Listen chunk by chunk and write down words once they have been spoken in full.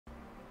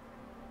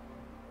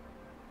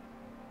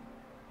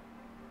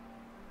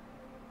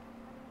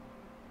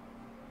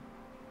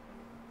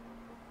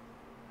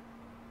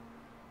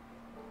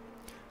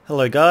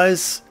Hello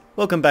guys,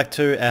 welcome back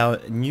to our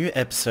new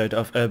episode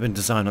of Urban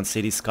Design on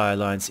City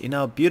Skylines in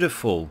our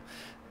beautiful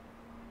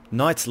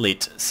night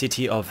lit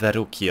city of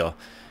Verucchio.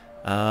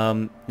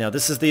 Now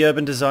this is the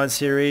Urban Design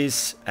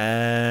series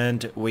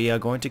and we are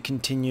going to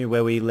continue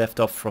where we left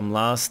off from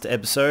last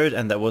episode,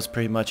 and that was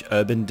pretty much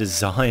urban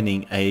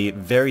designing a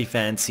very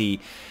fancy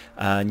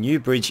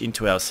new bridge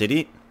into our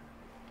city.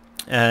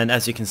 And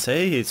as you can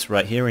see, it's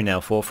right here in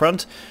our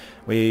forefront.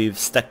 We've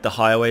stacked the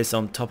highways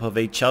on top of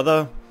each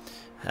other,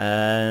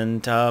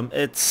 and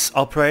it's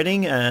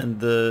operating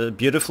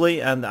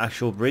beautifully, and the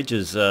actual bridge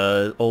is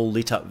all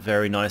lit up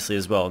very nicely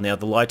as well. Now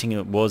the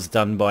lighting was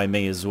done by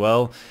me as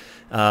well.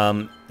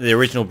 The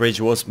original bridge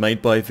was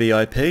made by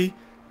VIP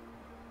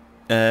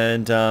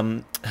and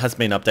has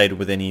been updated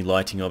with any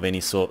lighting of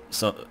any sort.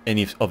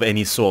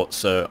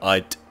 So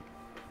I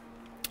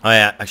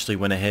actually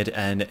went ahead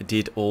and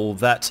did all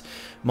that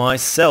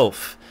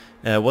myself.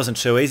 It wasn't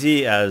too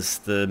easy as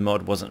the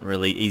mod wasn't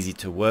really easy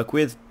to work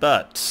with,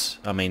 but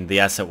I mean the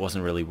asset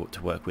wasn't really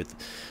to work with.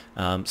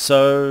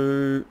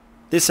 So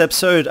this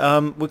episode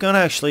we're going to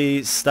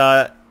actually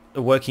start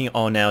working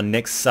on our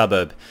next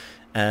suburb,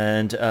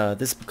 and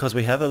this is because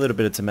we have a little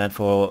bit of demand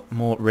for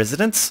more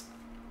residents.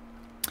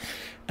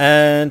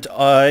 And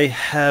I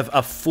have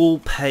a full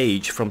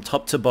page from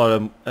top to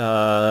bottom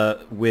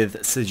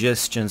with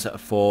suggestions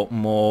for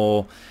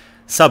more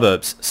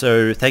suburbs.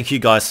 So thank you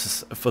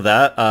guys for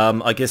that.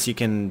 I guess we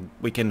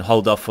can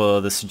hold off for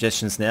the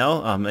suggestions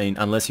now. I mean,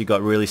 unless you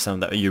got really some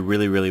that you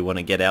really want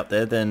to get out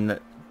there, then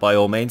by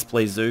all means,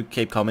 please do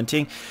keep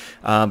commenting.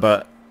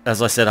 But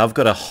as I said, I've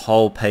got a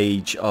whole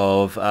page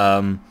of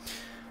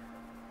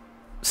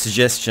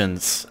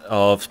suggestions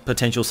of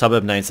potential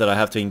suburb names that I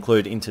have to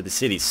include into the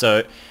city.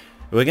 So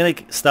we're going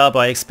to start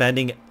by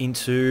expanding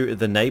into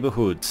the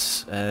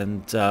neighborhoods,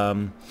 and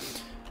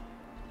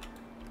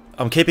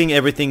I'm keeping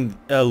everything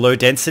low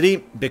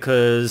density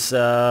because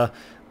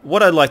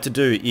what I'd like to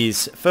do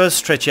is first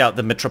stretch out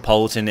the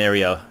metropolitan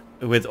area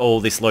with all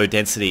this low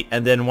density,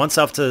 and then once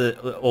after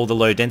all the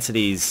low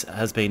densities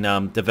has been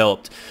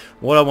developed,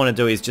 what I want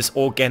to do is just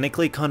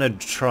organically kind of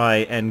try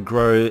and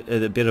grow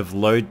a bit of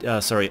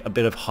a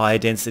bit of high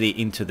density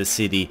into the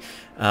city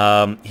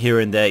here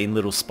and there in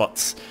little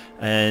spots,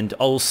 and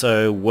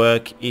also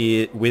work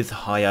with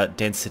higher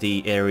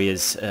density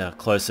areas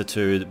closer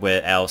to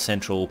where our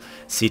central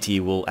city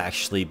will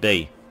actually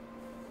be.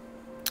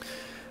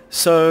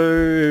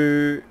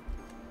 So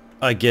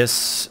I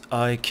guess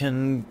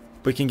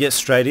we can get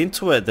straight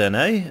into it then,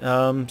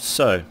 eh?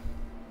 So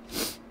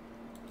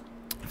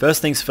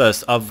first things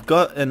first, I've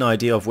got an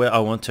idea of where I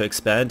want to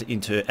expand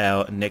into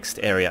our next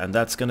area, and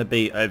that's going to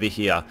be over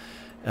here,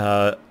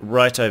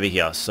 right over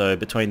here, so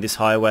between this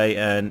highway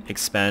and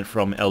expand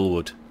from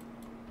Elwood.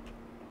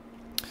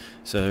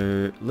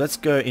 So let's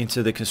go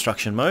into the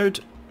construction mode,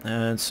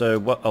 and so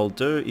what I'll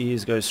do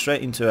is go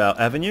straight into our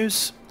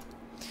avenues,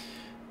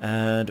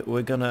 and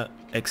we're gonna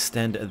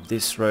extend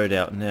this road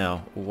out.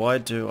 Now why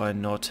do I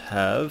not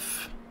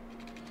have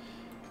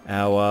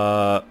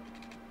our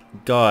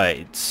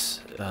guides?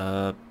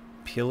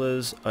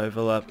 Pillars,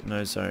 overlap,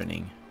 no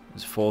zoning.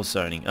 There's 4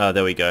 zoning.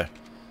 There we go.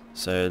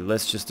 So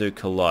let's just do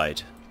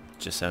collide,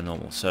 just our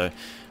normal. So I'm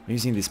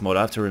using this mod.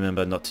 I have to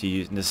remember not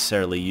to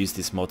necessarily use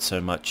this mod so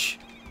much.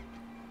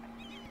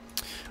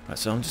 Right,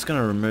 so I'm just going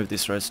to remove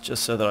this road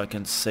just so that I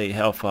can see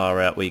how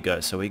far out we go.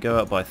 So we go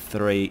up by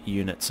 3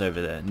 units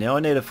over there. Now I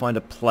need to find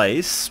a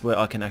place where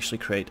I can actually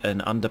create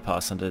an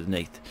underpass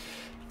underneath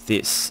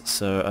this.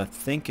 So I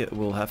think it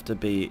will have to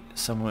be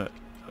somewhere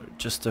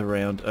just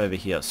around over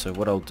here. So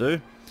what I'll do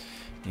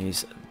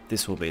is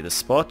this will be the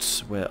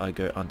spot where I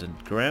go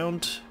underneath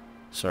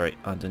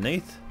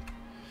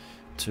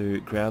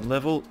to ground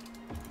level.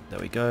 There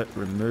we go,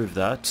 remove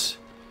that.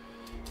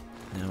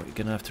 Now we're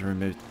going to have to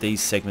remove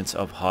these segments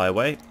of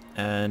highway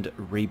and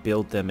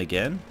rebuild them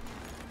again,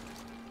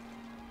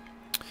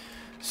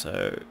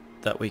 so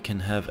that we can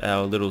have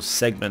our little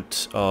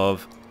segment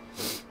of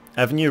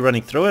avenue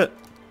running through it.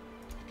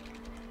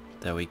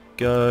 There we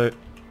go.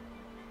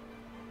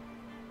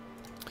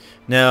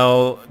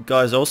 Now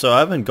guys, also I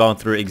haven't gone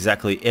through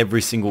exactly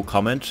every single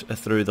comment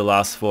through the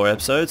last 4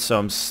 episodes, so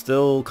I'm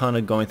still kind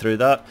of going through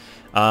that.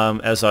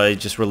 As I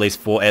just released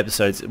 4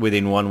 episodes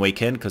within one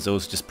weekend because it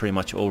was just pretty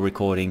much all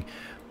recording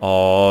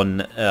on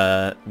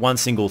one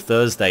single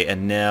Thursday,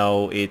 and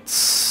now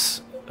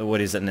it's,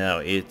 what is it now?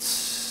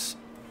 It's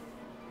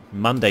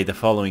Monday the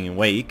following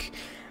week,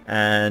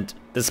 and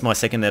this is my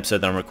second episode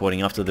that I'm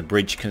recording after the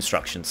bridge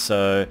construction.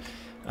 So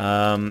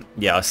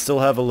yeah, I still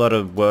have a lot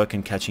of work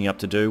and catching up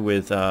to do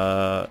with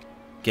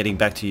getting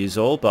back to you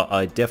all, but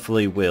I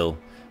definitely will.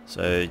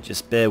 So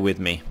just bear with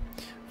me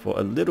for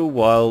a little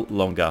while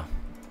longer.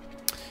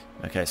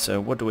 Okay, so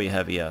what do we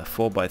have here?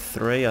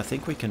 4x3. I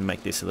think we can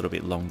make this a little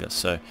bit longer.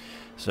 So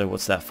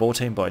what's that?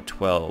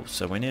 14x12.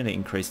 So we need to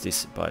increase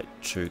this by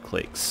 2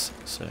 clicks.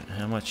 So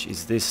how much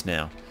is this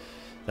now?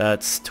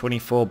 That's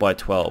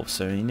 24x12.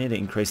 So we need to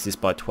increase this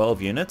by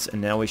 12 units,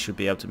 and now we should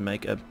be able to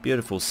make a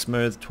beautiful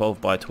smooth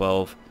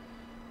 12x12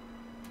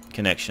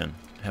 connection.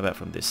 How about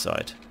from this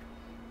side?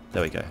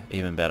 There we go,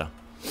 even better.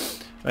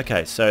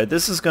 Okay, so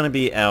this is going to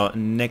be our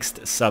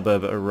next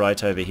suburb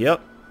right over here.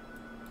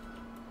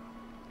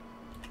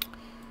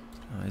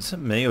 Is it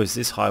me, or is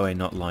this highway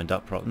not lined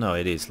up properly? No,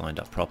 it is lined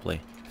up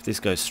properly. If this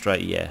goes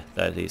straight, yeah,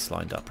 that is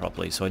lined up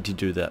properly. So I did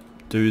do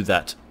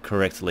that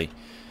correctly.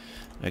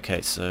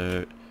 Okay,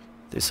 so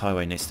this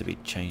highway needs to be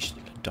changed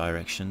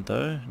direction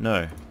though.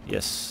 No,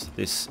 yes,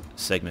 this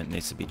segment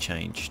needs to be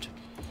changed.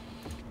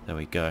 There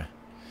we go.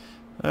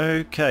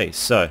 Okay,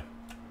 so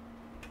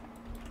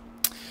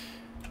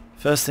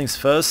first things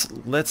first,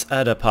 let's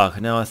add a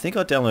park. Now I think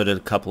I downloaded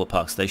a couple of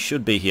parks. They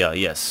should be here,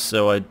 yes.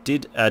 So I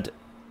did add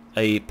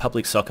a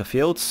public soccer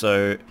field,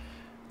 so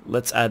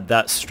let's add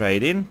that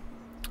straight in.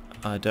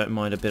 I don't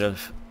mind a bit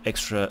of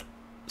extra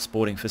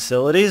sporting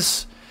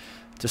facilities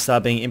to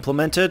start being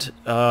implemented.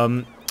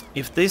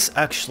 If this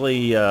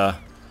actually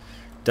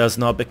does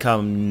not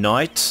become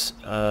night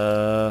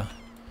or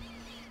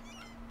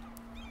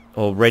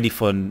ready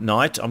for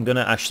night, I'm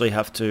gonna actually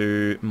have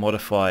to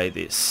modify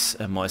this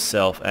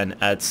myself and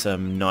add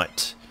some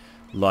night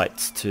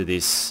lights to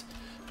this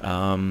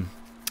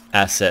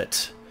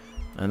asset,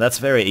 and that's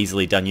very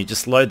easily done. You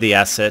just load the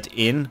asset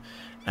in,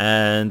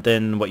 and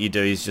then what you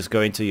do is just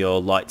go into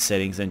your light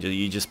settings and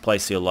you just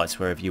place your lights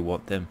wherever you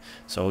want them.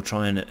 So I'll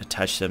try and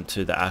attach them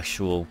to the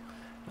actual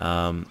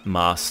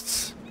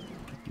masts,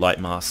 light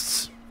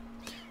masts,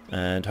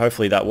 and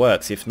hopefully that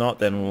works. If not,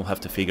 then we'll have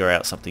to figure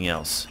out something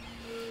else.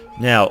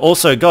 Now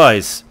also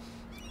guys,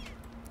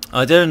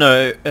 I don't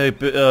know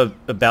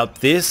about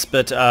this,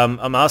 but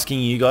I'm asking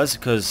you guys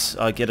because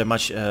I get a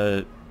much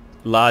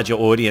larger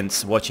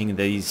audience watching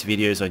these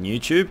videos on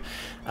YouTube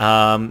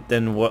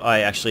than what I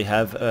actually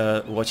have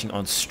watching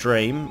on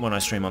stream when I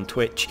stream on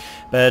Twitch.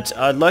 But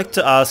I'd like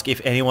to ask if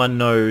anyone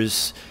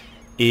knows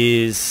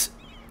if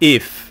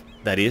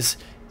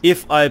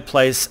I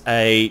place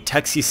a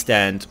taxi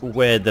stand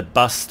where the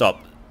bus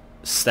stop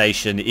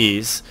station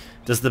is,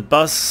 does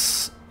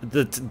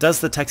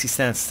the taxi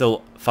stand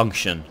still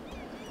function?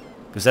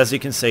 Because as you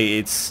can see,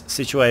 it's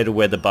situated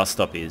where the bus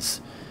stop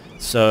is.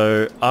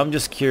 So I'm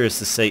just curious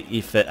to see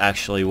if it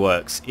actually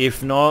works.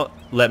 If not,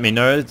 let me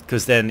know,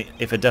 because then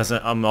if it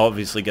doesn't, I'm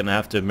obviously going to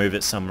have to move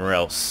it somewhere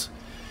else.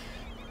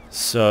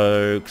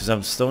 So, because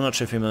I'm still not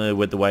too familiar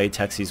with the way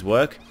taxis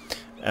work.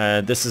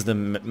 This is the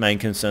main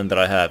concern that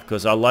I have,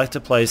 because I like to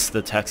place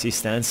the taxi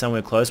stand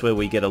somewhere close where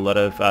we get a lot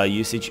of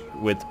usage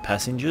with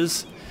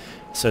passengers.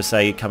 So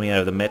say coming out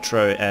of the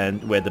metro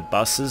and where the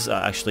buses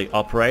are actually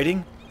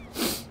operating.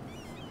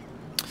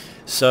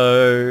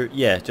 So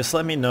yeah, just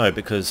let me know,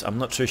 because I'm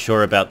not too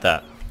sure about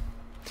that.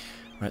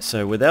 Right,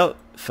 so without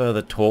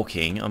further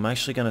talking, I'm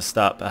actually going to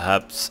start,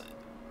 perhaps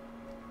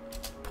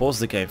pause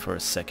the game for a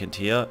second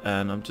here,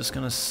 and I'm just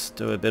going to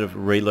do a bit of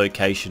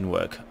relocation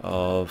work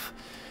of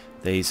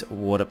these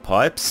water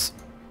pipes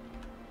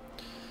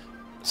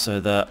so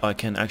that I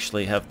can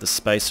actually have the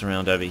space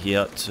around over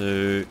here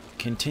to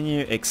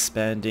continue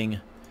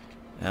expanding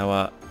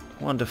our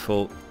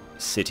wonderful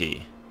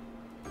city.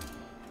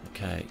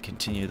 Okay,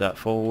 continue that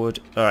forward.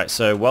 Alright,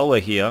 so while we're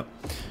here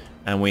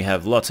and we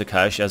have lots of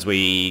cash, as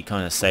we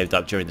kind of saved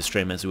up during the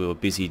stream as we were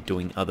busy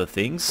doing other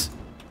things,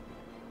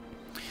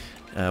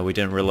 we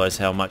didn't realize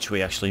how much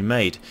we actually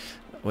made.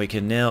 We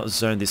can now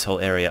zone this whole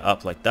area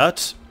up like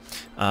that.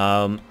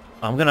 I'm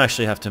going to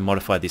actually have to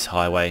modify this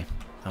highway.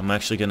 I'm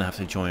actually going to have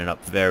to join it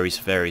up very,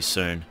 very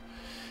soon.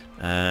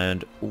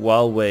 And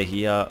while we're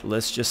here,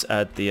 let's just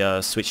add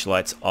the switch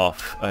lights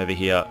off over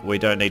here. We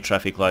don't need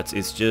traffic lights.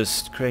 It's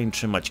just creating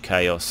too much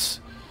chaos.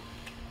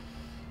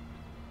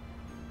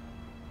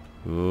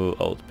 Ooh,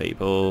 old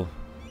people.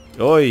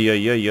 Oi,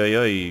 oi, oi, oi,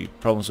 oi.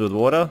 Problems with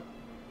water?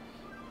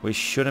 We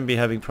shouldn't be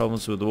having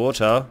problems with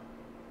water.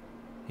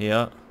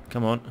 Here,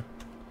 come on.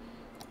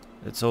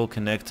 It's all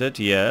connected,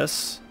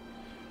 yes.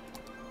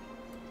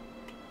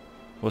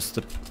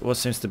 What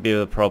seems to be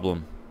the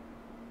problem?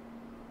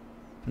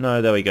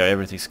 No, there we go,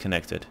 everything's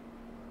connected.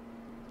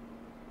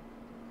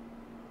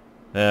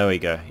 There we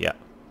go, yeah.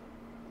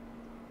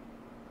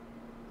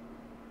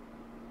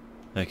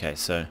 Okay,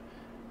 so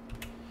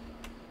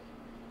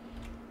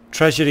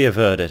tragedy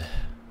averted.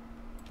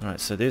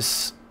 Alright, so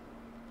this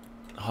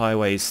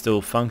highway is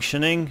still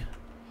functioning.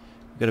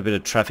 We've got a bit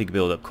of traffic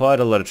build-up, quite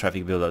a lot of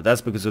traffic build-up.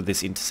 That's because of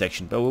this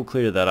intersection, but we'll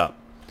clear that up.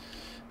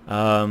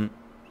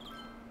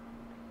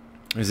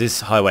 Because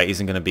this highway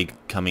isn't going to be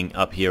coming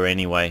up here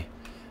anyway.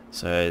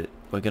 So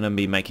we're going to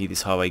be making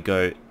this highway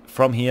go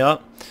from here.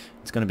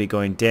 It's going to be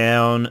going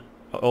down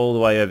all the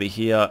way over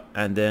here,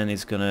 and then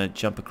it's going to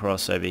jump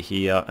across over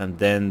here, and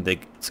then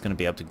it's going to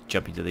be able to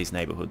jump into these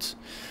neighborhoods.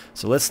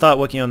 So let's start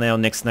working on our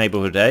next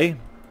neighborhood, eh?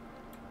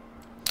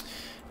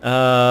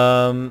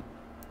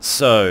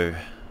 So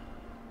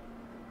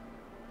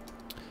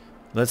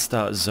let's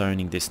start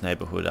zoning this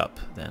neighborhood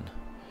up then.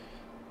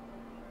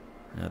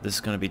 Now this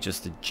is going to be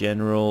just a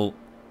general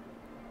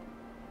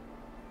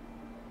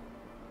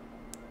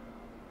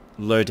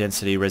low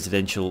density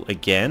residential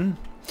again,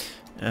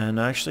 and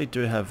I actually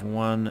do have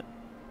one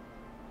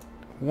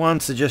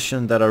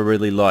suggestion that I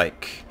really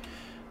like.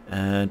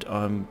 And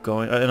I'm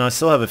going, and I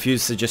still have a few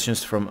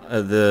suggestions from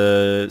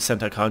the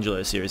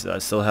Sant'Arcangelo series that I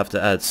still have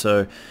to add.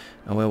 So,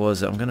 where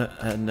was it? I'm going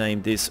to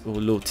name this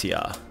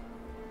Ulutia,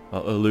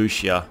 or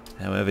Ulutia,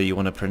 however you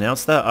want to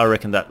pronounce that. I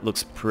reckon that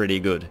looks pretty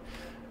good.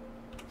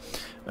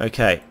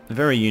 Okay,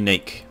 very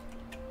unique.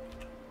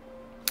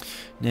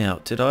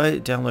 Now, did I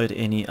download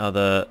any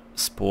other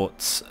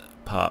sports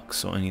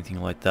parks or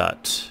anything like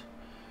that?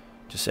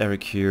 Just out of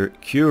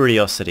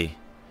curiosity.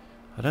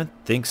 I don't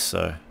think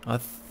so. I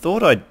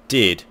thought I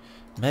did.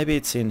 Maybe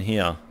it's in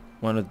here.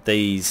 One of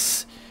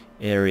these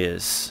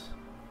areas.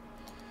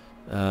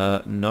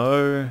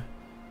 No.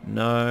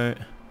 No.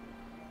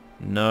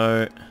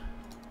 No.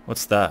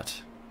 What's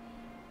that?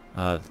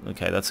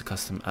 Okay, that's a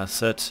custom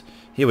asset.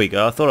 Here we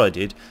go. I thought I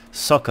did.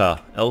 Soccer.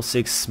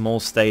 L6 Small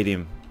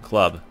Stadium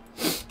Club.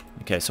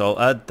 Okay, so I'll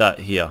add that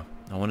here.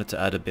 I wanted to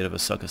add a bit of a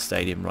soccer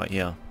stadium right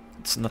here.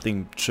 It's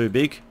nothing too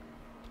big.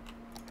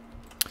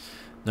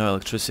 No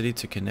electricity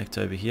to connect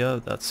over here.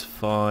 That's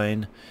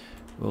fine.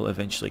 We'll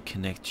eventually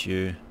connect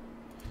you.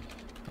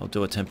 I'll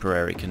do a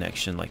temporary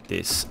connection like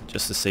this,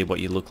 just to see what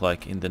you look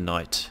like in the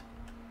night.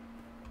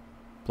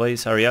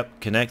 Please hurry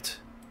up. Connect.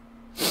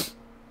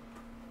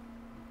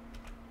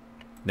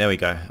 There we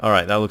go.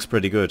 Alright, that looks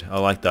pretty good. I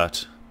like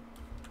that.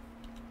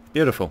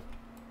 Beautiful.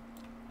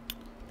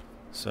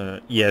 So,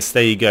 yes,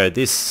 there you go.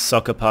 This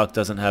soccer park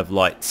doesn't have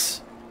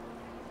lights.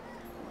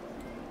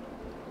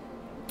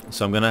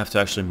 So I'm going to have to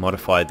actually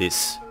modify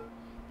this.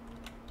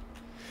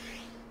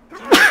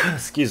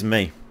 Excuse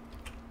me.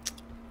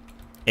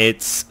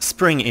 It's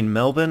spring in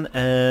Melbourne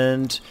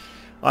and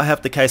I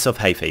have the case of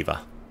hay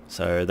fever.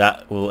 So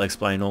that will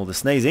explain all the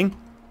sneezing.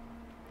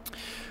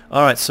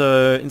 Alright,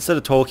 so instead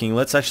of talking,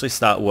 let's actually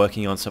start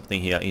working on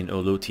something here in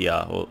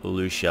Ulutia or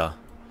Ulutia.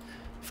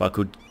 If I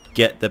could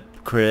get the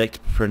correct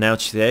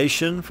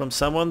pronunciation from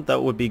someone,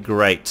 that would be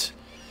great.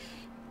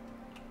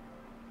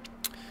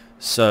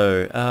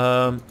 So,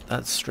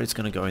 that street's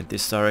going to go in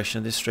this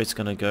direction. This street's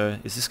going to go...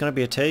 Is this going to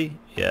be a T?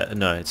 Yeah,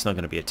 no, it's not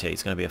going to be a T.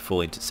 It's going to be a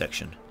full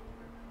intersection.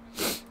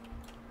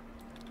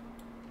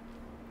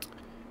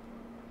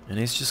 And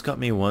it's just got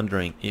me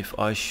wondering if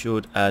I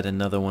should add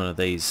another one of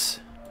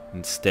these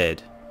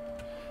instead.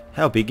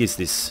 How big is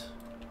this?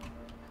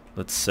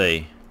 Let's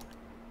see.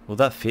 Will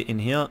that fit in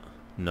here?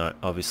 No,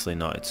 obviously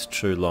not. It's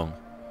too long.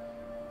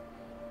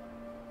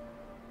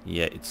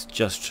 Yeah, it's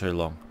just too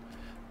long.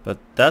 But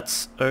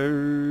that's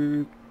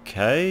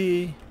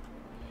okay.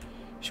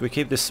 Should we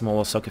keep this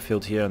smaller soccer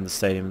field here and the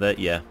stadium there?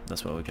 Yeah,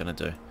 that's what we're going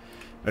to do.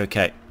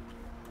 Okay.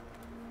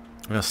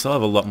 And I still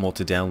have a lot more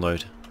to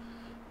download.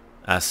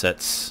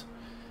 Assets.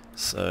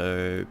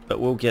 So,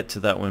 but we'll get to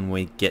that when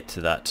we get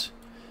to that.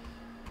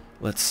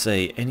 Let's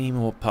see, any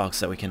more parks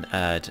that we can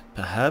add?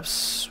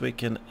 Perhaps we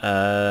can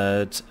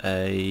add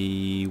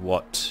a...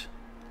 what?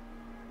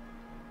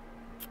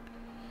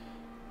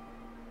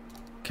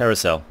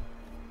 Carousel.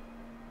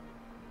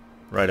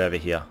 Right over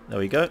here. There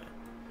we go.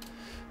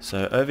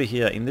 So over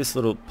here in this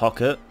little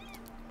pocket,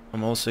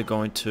 I'm also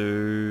going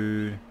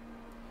to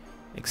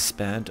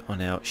expand on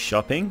our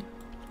shopping.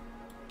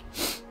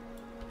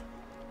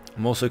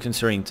 I'm also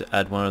considering to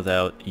add one of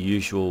our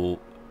usual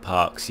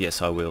parks.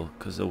 Yes, I will,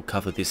 because it will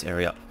cover this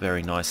area up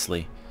very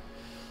nicely.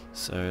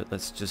 So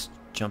let's just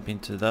jump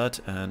into that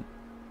and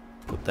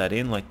put that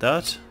in like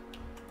that.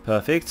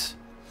 Perfect.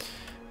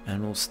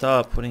 And we'll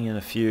start putting in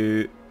a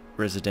few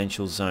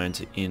residential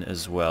zones in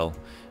as well.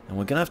 And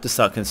we're going to have to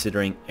start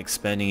considering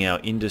expanding our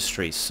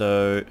industry.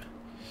 So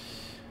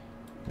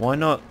why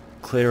not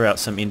clear out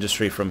some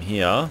industry from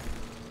here?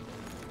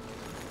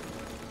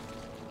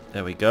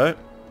 There we go.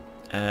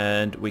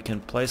 And we can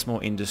place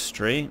more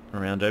industry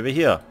around over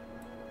here.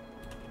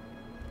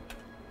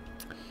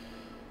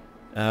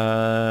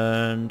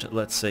 And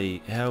let's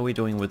see, how are we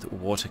doing with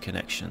water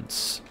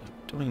connections?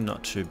 Doing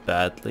not too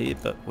badly,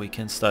 but we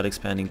can start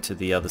expanding to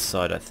the other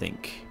side, I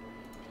think.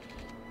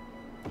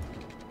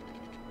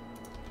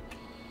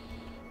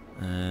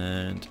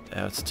 And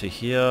out to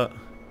here.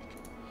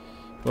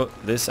 Well,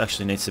 this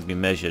actually needs to be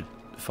measured.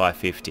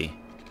 550.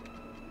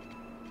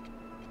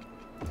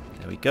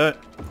 There we go.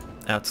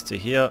 Out to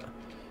here.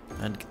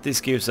 And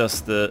this gives us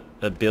the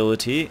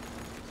ability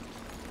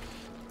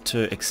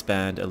to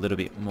expand a little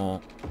bit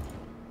more.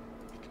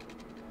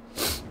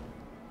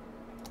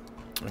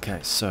 Okay,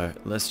 so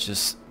let's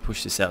just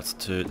push this out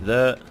to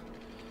there,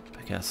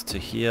 back out to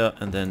here,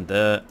 and then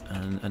there,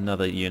 and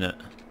another unit,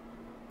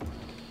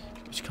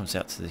 which comes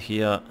out to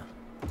here.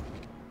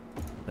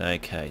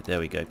 Okay, there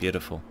we go,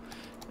 beautiful.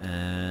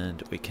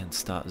 And we can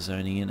start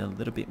zoning in a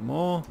little bit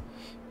more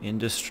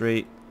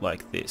industry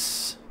like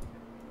this.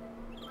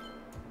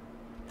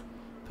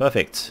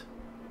 Perfect.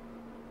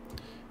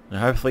 And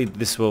hopefully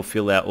this will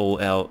fill out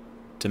all our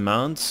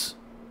demands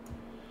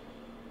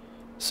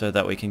so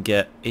that we can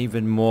get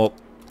even more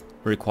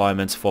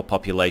requirements for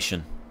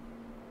population.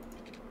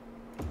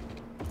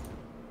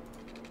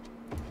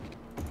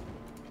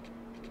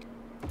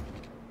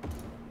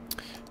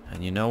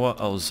 And you know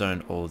what? I'll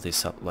zone all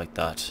this up like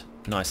that.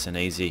 Nice and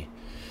easy.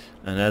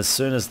 And as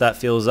soon as that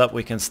fills up,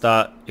 we can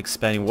start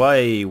expanding.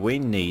 Way, we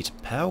need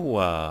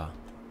power.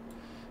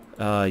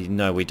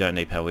 No, we don't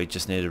need power. We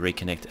just need to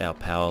reconnect our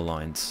power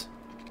lines.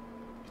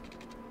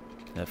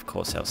 Of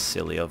course, how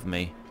silly of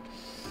me.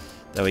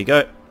 There we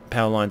go.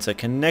 Power lines are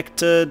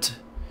connected.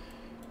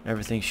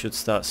 Everything should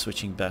start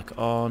switching back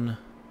on.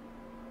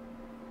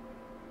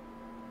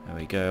 There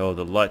we go. All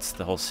the lights,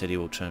 the whole city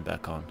will turn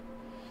back on.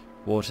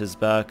 Water's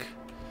back.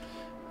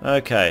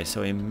 Okay,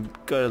 so we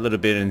got a little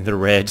bit in the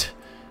red.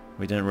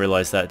 We didn't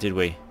realize that, did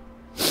we?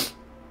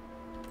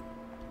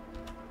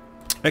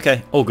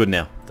 Okay, all good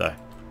now, though.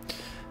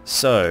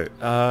 So,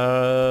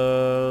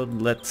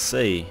 let's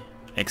see.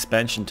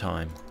 Expansion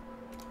time.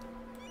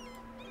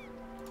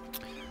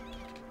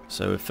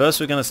 So first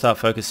we're going to start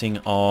focusing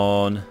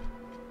on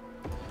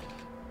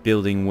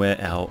building where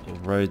our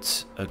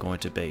roads are going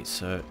to be.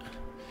 So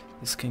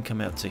this can come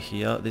out to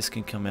here, this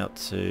can come out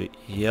to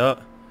here,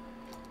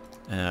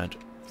 and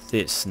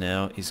this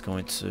now is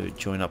going to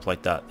join up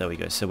like that. There we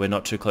go. So we're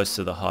not too close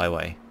to the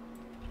highway.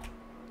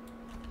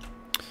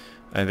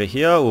 Over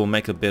here we'll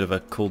make a bit of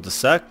a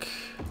cul-de-sac.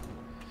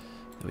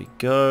 There we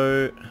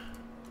go.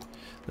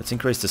 Let's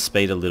increase the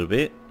speed a little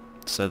bit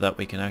so that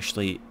we can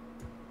actually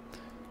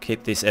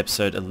keep this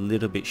episode a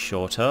little bit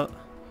shorter,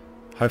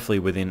 hopefully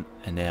within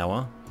an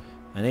hour.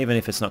 And even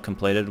if it's not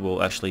completed,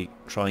 we'll actually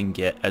try and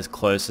get as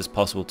close as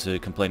possible to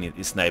completing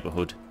this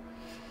neighborhood.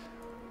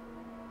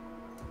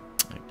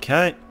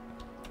 Okay.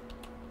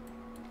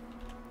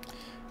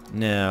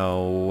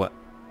 Now,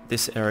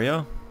 this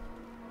area,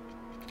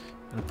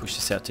 I'm going to push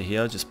this out to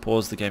here. Just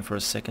pause the game for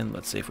a second.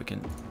 Let's see if we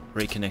can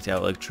reconnect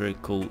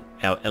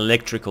our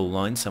electrical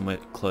line somewhere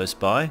close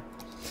by.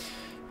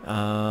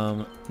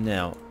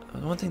 Now,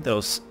 one thing that I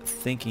was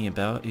thinking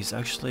about is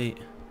actually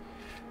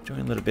doing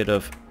a little bit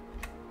of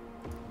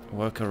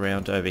work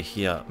around over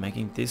here,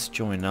 making this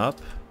join up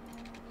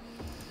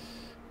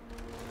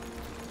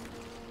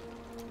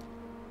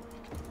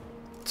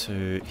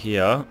to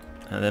here,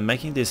 and then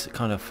making this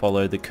kind of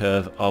follow the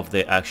curve of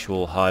the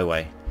actual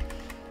highway.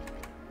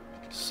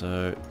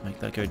 So make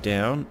that go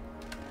down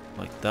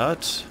like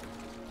that.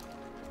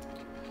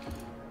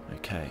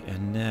 Okay,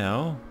 and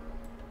now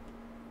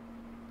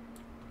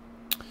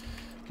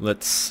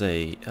let's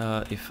see,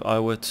 if I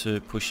were to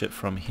push it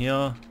from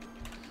here,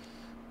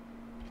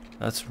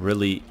 that's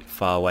really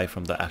far away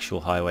from the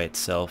actual highway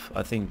itself.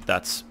 I think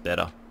that's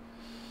better.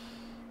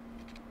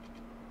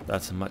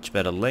 That's a much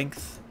better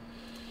length.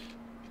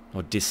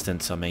 Or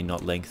distance, I mean,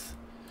 not length.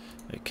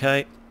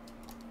 Okay.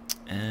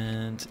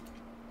 And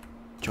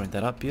join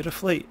that up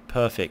beautifully.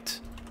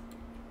 Perfect.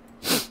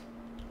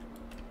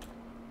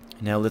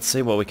 Now let's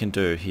see what we can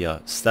do here.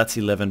 So that's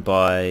 11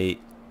 by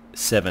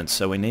 7,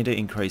 so we need to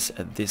increase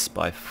this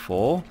by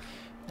 4,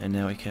 and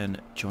now we can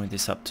join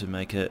this up to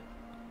make it,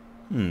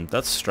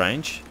 that's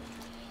strange.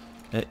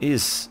 It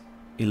is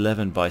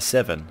 11 by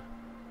 7,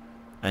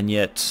 and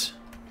yet,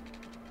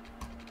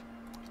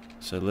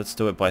 so let's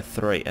do it by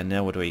 3, and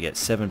now what do we get?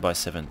 7 by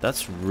 7.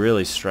 That's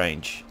really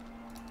strange.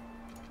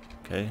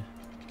 Okay,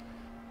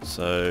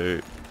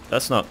 so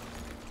that's not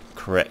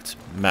correct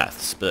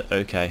maths, but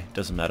okay,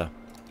 doesn't matter.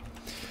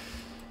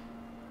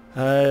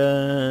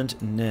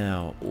 And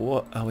now,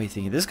 what are we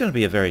thinking? This is going to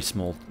be a very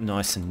small,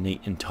 nice and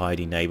neat and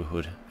tidy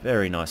neighborhood.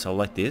 Very nice. I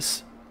like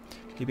this.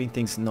 Keeping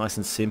things nice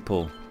and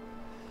simple.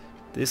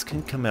 This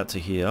can come out to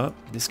here.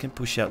 This can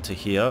push out to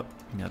here.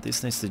 Now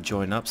this needs to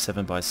join up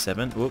 7 by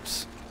 7.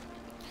 Whoops.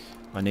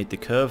 I need the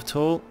curve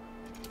tool.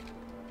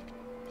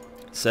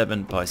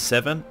 7 by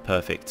 7.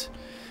 Perfect.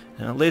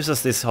 Now it leaves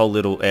us this whole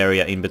little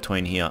area in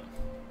between here.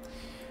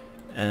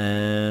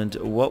 And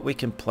what we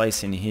can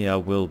place in here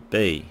will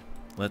be,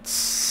 let's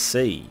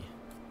see.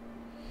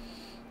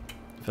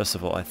 First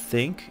of all, I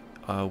think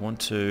I want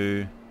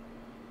to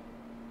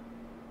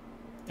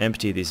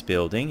empty this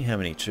building. How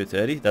many?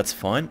 230? That's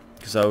fine,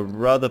 because I would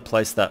rather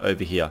place that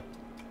over here.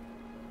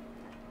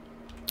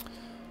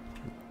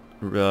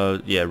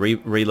 Yeah,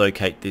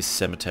 relocate this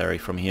cemetery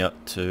from here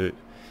to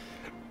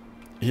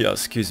here,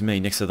 excuse me,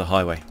 next to the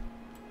highway.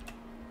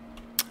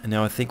 And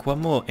now I think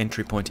one more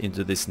entry point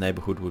into this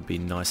neighborhood would be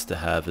nice to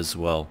have as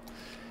well.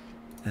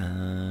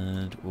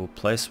 And we'll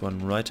place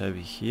one right over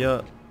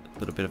here, a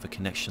little bit of a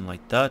connection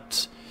like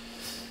that.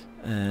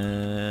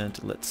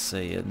 And let's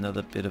see,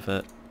 another bit of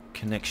a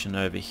connection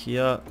over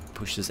here,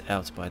 pushes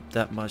out by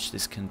that much.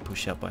 This can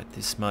push out by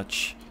this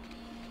much.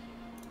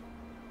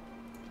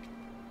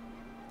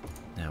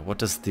 Now what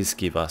does this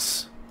give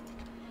us?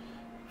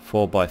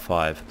 4 by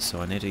 5,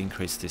 so I need to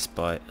increase this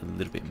by a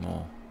little bit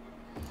more.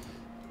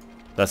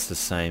 That's the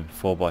same,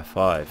 4 by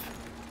 5.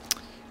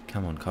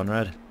 Come on,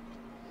 Conrad.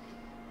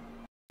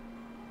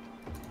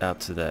 Out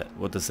to that.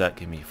 What does that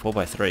give me? 4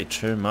 by 3,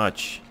 too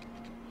much.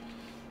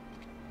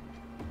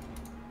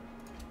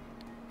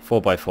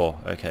 4 by 4,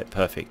 okay,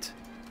 perfect.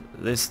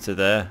 This to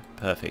there,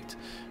 perfect.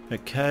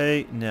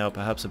 Okay, now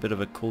perhaps a bit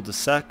of a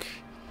cul-de-sac.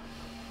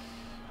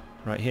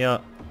 Right here,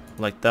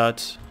 like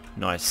that.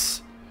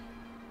 Nice.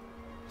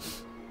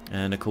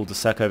 And a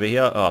cul-de-sac over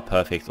here. Oh,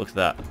 perfect. Look at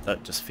that.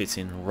 That just fits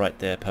in right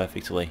there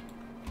perfectly.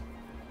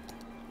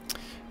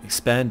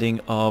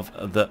 Expanding of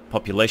the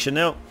population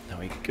now. There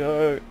we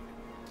go.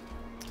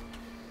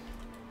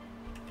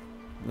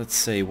 let's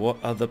see, what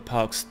other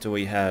parks do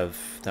we have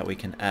that we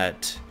can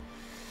add?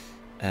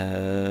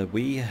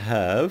 We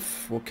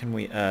have, what can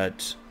we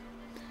add?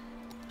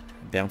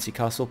 Bouncy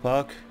Castle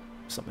Park,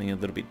 something a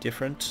little bit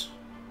different.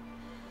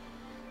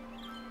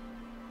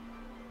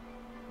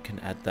 Can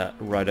add that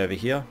right over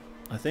here.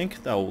 I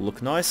think that will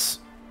look nice.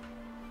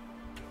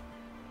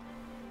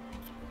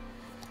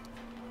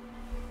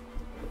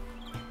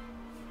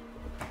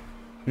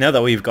 Now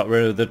that we've got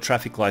rid of the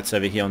traffic lights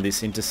over here on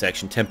this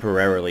intersection,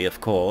 temporarily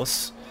of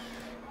course,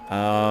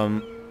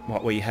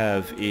 what we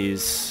have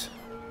is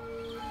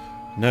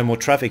no more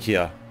traffic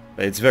here.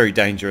 It's very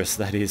dangerous,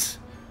 that is.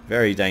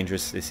 Very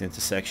dangerous, this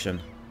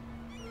intersection.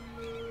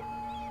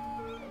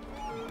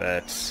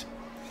 But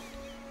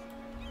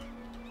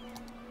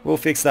we'll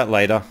fix that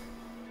later.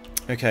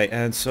 Okay,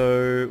 and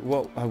so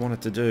what I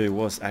wanted to do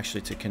was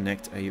actually to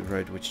connect a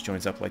road which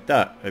joins up like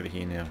that over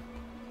here now.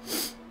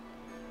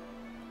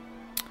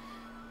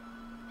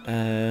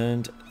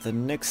 And the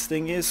next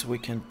thing is we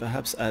can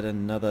perhaps add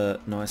another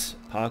nice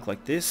park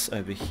like this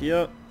over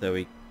here. There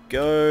we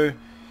go.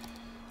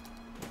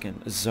 We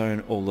can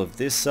zone all of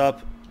this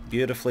up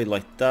beautifully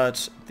like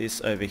that.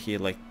 This over here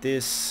like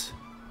this.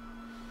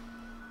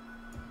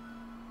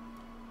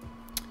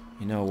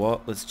 You know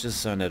what? Let's just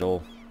zone it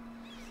all.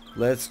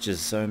 Let's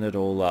just zone it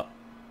all up.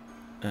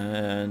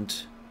 And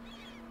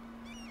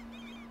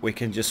we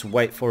can just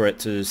wait for it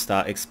to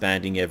start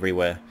expanding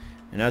everywhere.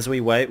 And as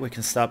we wait, we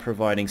can start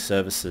providing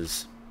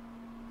services.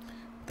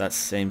 That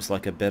seems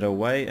like a better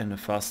way and a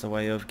faster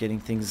way of getting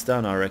things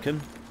done, I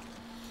reckon.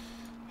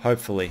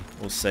 Hopefully,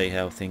 we'll see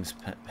how things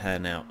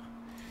pan out.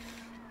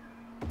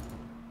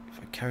 If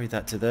I carry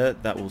that to there,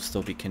 that will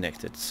still be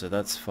connected, so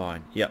that's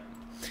fine. Yep.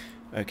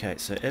 Okay,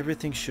 so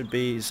everything should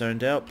be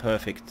zoned out.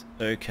 Perfect.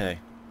 Okay.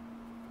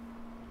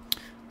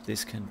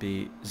 This can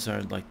be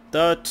zoned like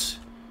that.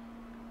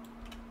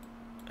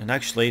 And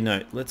actually,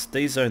 no, let's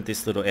dezone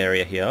this little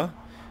area here.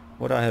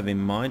 What I have in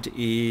mind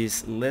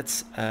is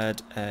let's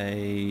add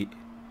a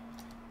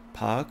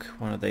park,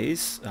 one of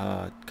these.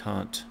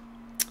 Can't.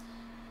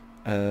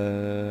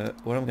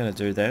 What I'm going to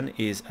do then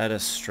is add a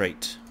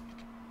street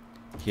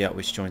here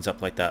which joins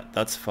up like that.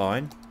 That's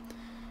fine.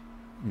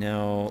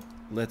 Now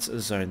let's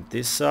zone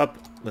this up.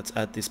 Let's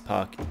add this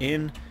park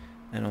in.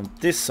 And on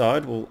this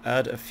side we'll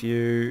add a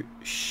few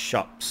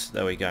shops.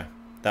 There we go.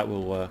 That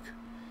will work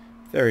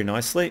very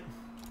nicely.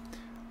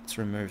 Let's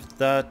remove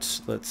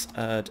that. Let's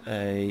add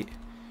a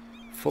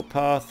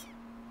footpath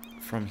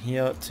from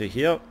here to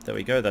here. There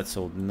we go. That's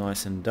all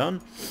nice and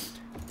done.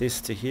 This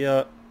to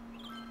here.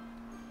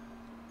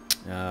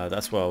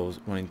 That's what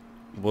I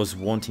was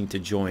wanting to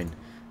join.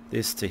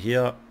 This to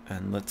here,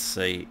 and let's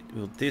see.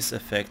 Will this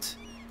affect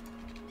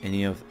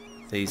any of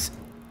these?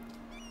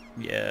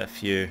 Yeah, a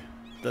few.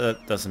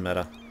 That doesn't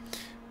matter.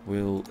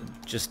 We'll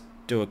just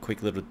do a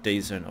quick little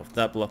D-zone of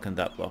that block and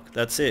that block.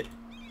 That's it.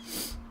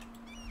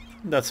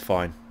 That's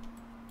fine.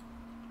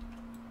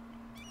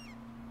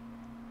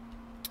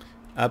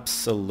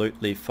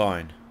 Absolutely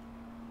fine.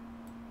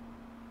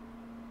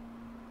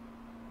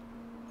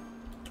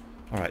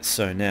 Alright,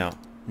 so now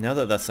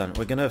that that's done,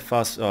 we're gonna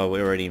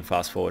we're already in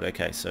fast forward.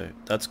 Okay, so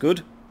that's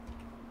good.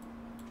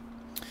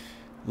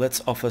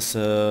 Let's offer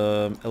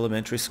some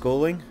elementary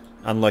schooling.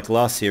 Unlike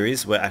last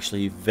series, we're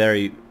actually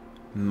very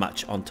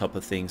much on top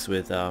of things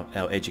with our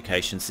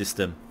education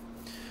system.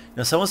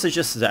 Now someone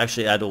suggested to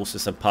actually add also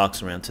some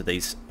parks around to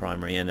these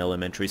primary and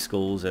elementary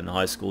schools and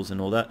high schools and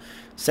all that.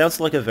 Sounds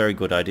like a very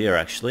good idea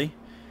actually.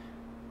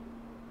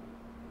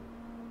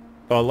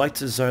 But I'd like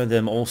to zone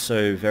them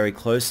also very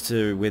close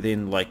to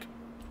within like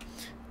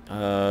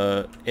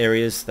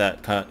areas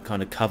that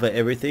kind of cover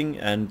everything,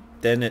 and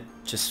then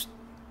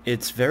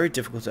it's very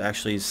difficult to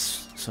actually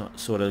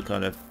sort of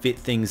kind of fit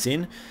things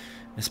in,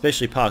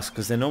 especially parks,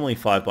 because they're normally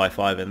 5 by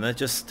 5 and that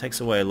just takes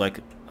away like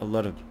a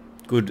lot of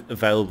good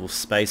available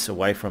space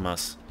away from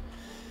us.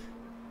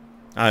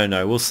 I don't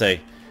know, we'll see.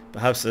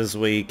 Perhaps as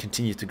we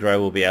continue to grow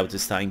we'll be able to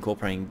start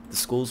incorporating the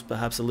schools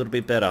perhaps a little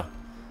bit better.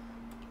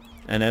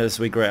 And as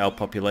we grow our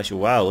population,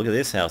 wow, look at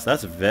this house.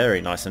 That's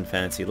very nice and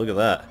fancy. Look at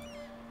that.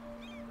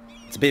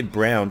 It's a bit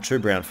brown, true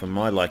brown for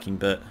my liking,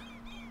 but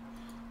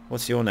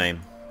what's your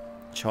name?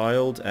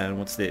 Child, and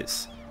what's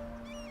this?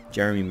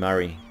 Jeremy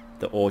Murray,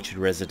 the Orchard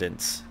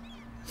Residence.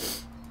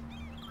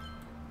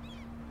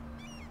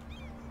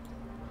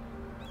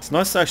 It's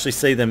nice to actually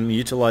see them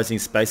utilizing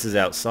spaces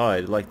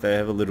outside, like they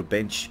have a little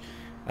bench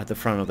at the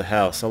front of the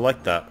house. I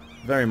like that,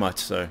 very much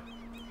so.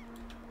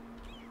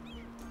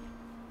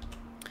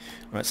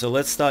 Right, so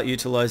let's start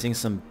utilizing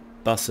some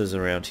buses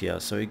around here.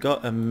 So we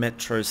got a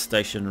metro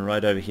station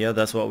right over here.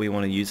 That's what we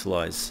want to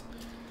utilize.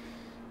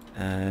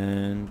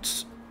 And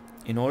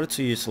in order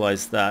to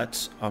utilize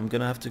that, I'm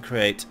gonna have to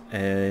create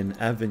an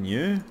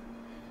avenue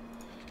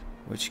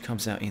which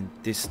comes out in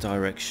this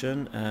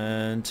direction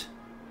and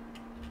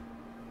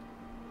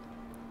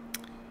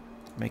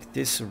make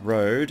this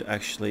road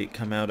actually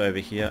come out over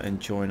here and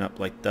join up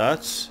like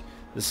that.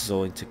 This is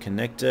all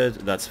interconnected.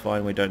 That's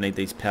fine. We don't need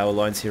these power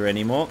lines here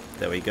anymore.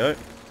 There we go.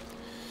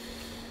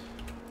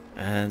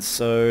 And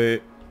so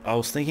I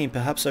was thinking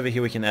perhaps over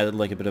here we can add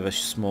like a bit of a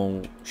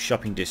small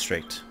shopping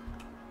district.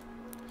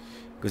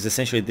 Because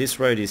essentially this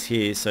road is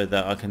here so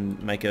that I can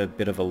make a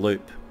bit of a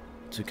loop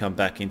to come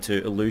back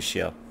into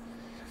Verucchio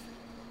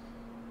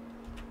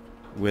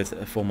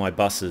for my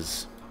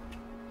buses.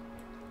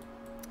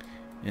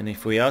 And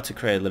if we are to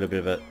create a little bit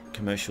of a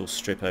commercial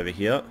strip over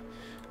here,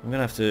 I'm going to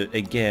have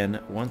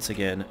to once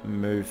again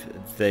move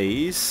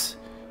these.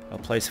 I'll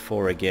place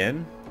 4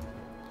 again,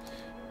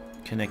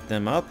 connect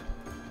them up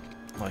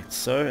like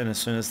so, and as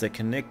soon as they're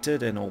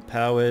connected and all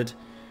powered,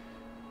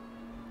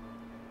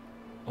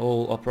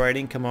 all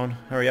operating, come on,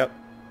 hurry up.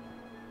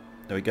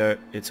 There we go,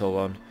 it's all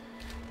on.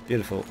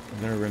 Beautiful.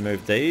 I'm going to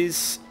remove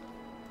these.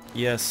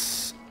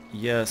 Yes,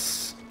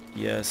 yes,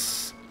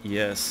 yes,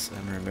 yes,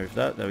 and remove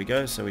that. There we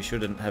go. So we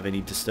shouldn't have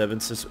any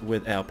disturbances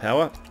with our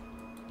power.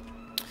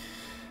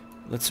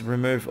 Let's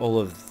remove all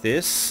of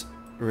this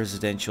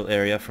residential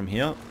area from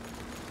here.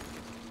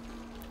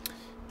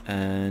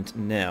 And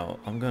now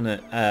I'm going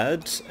to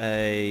add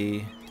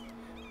a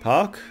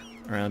park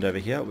around over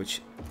here,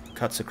 which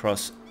cuts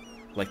across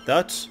like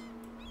that.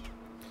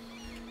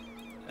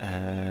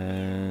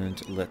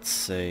 And let's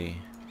see,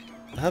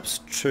 perhaps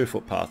 2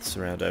 footpaths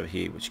around over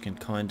here, which can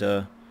kind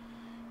of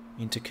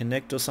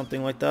interconnect or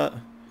something like that.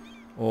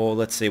 Or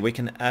let's see, we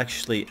can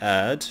actually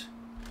add,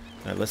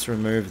 no, let's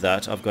remove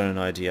that. I've got an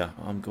idea.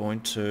 I'm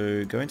going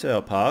to go into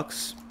our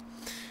parks.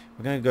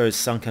 We're going to go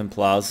sunken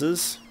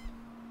plazas.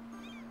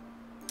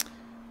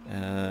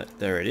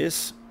 There it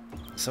is.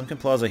 Sunken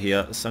plaza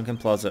here, sunken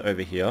plaza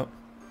over here.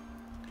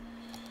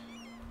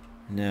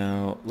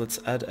 Now let's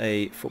add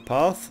a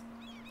footpath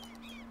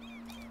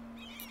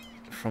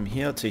from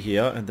here to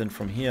here, and then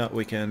from here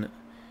we can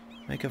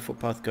make a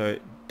footpath go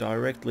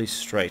directly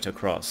straight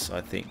across,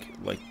 I think,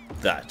 like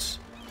that.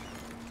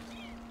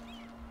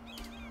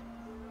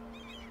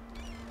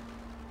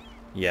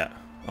 Yeah,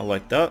 I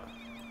like that.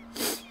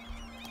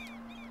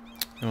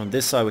 And on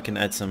this side we can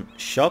add some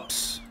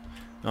shops.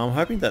 Now I'm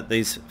hoping that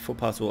these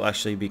footpaths will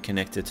actually be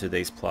connected to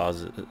these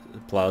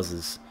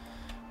plazas.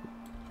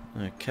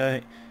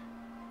 Okay,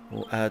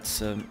 we'll add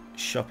some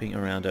shopping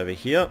around over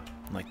here,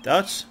 like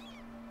that.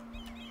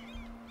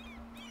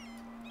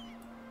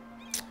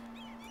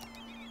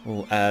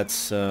 We'll add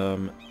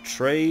some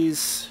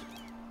trees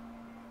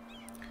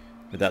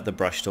without the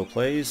brush tool,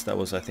 please. That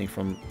was, I think,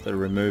 from the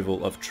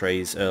removal of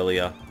trees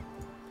earlier.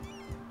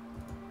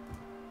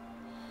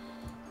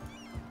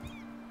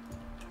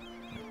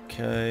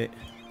 Okay,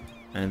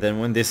 and then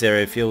when this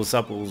area fills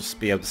up, we'll just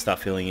be able to start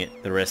filling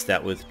the rest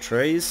out with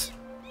trees.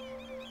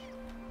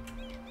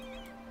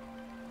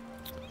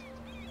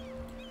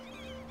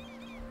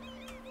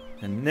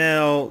 And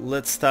now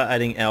let's start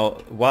adding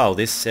our... Wow,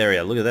 this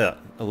area, look at that.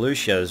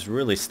 Verucchio has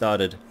really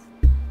started.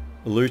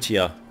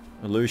 Verucchio,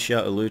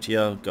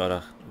 God,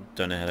 I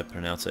don't know how to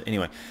pronounce it.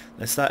 Anyway,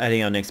 let's start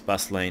adding our next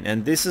bus lane.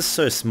 And this is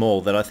so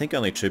small that I think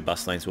only 2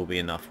 bus lanes will be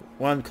enough.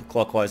 1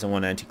 clockwise and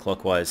 1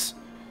 anti-clockwise.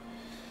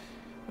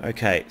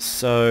 Okay,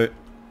 so...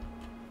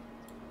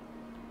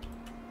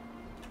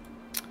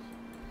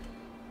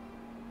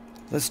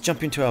 let's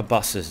jump into our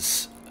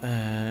buses.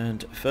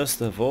 And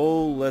first of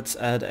all, let's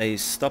add a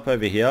stop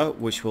over here,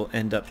 which will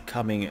end up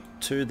coming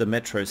to the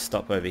metro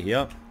stop over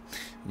here.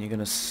 And you're going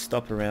to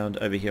stop around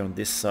over here on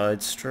this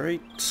side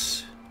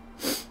street.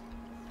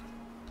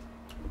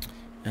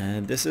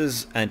 And this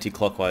is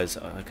anti-clockwise,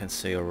 I can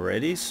see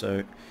already.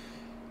 So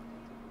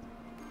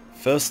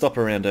first stop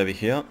around over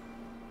here.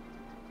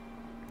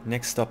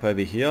 Next stop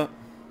over here.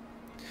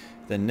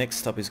 The next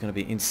stop is going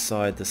to be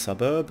inside the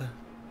suburb.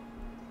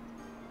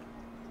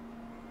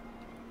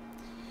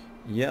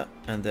 Yeah,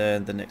 and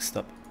then the next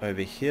stop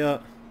over here.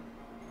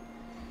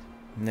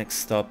 Next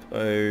stop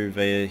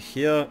over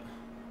here.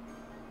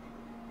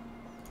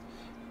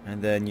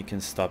 And then you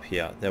can stop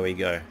here. There we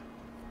go.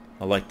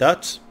 I like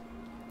that.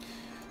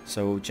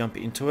 So we'll jump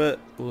into it.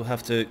 We'll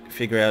have to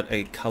figure out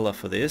a color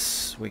for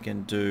this. We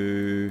can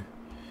do...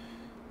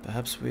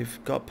 perhaps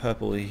we've got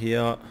purple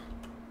here.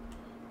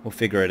 We'll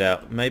figure it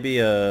out. Maybe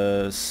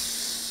a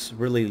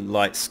really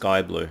light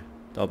sky blue.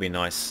 That'll be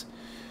nice.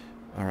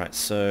 Alright,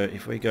 so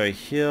if we go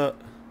here,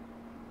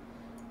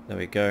 there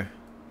we go.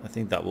 I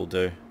think that will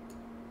do.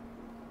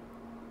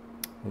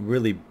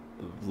 Really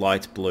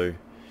light blue.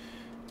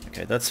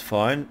 Okay, that's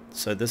fine.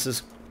 So this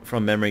is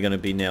from memory going to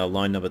be now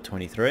line number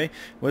 23.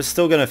 We're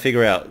still going to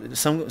figure out.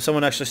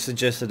 Someone actually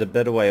suggested a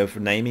better way of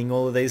naming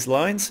all of these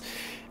lines,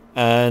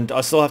 and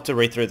I still have to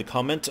read through the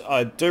comment.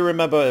 I do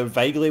remember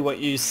vaguely what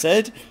you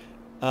said.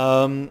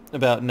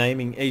 About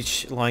naming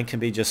each line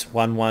can be just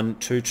 1, 1,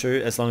 2,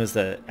 2 as long as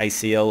the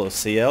ACL or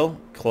CL,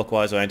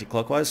 clockwise or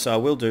anti-clockwise, so I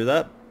will do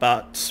that.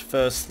 But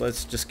first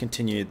let's just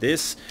continue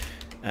this,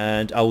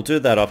 and I will do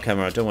that off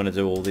camera. I don't want to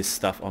do all this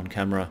stuff on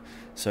camera.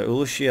 So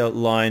Verucchio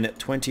line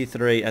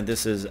 23, and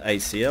this is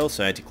ACL,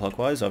 so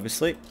anti-clockwise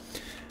obviously.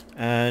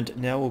 And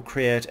now we'll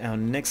create our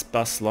next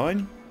bus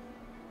line.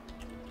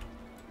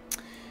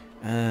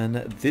 And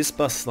this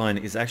bus line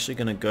is actually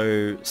going to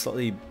go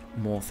slightly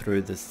more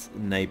through this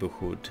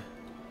neighborhood.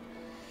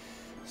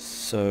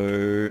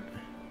 So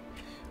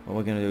what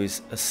we're going to do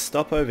is a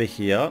stop over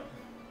here,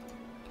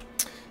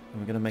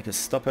 We're going to make a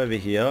stop over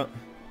here.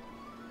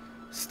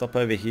 Stop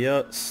over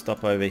here.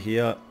 Stop over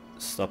here.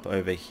 Stop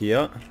over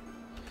here.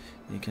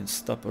 You can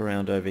stop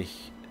around over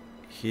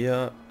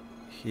here.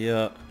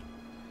 Here.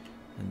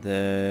 And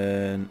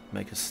then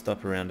make a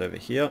stop around over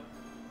here.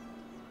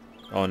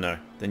 Oh no.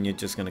 Then you're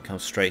just going to come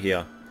straight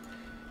here.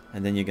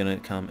 And then you're going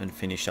to come and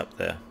finish up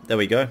there. There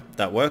we go.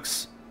 That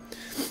works.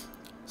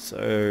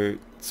 So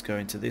let's go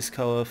into this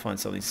color, find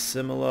something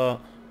similar.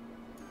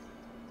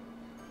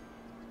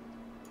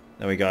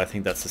 There we go. I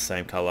think that's the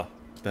same color.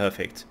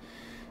 Perfect.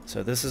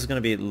 So this is going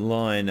to be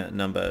line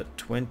number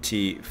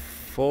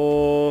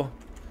 24.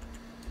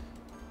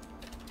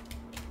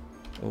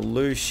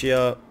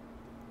 Lucia.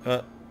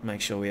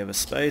 Make sure we have a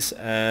space,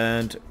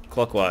 and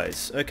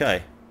clockwise.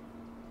 Okay.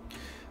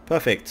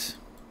 Perfect.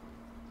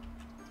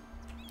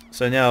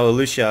 So now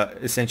Lucia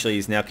essentially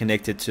is now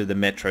connected to the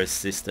metro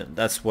system.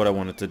 That's what I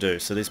wanted to do.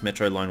 So this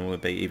metro line will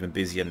be even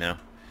busier now.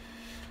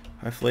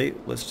 Hopefully,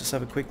 let's just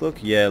have a quick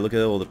look. Yeah, look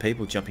at all the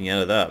people jumping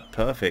out of that.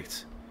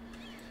 Perfect.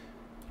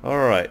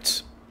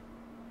 Alright.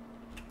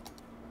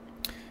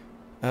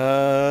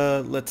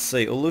 Let's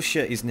see.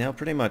 Lucia is now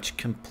pretty much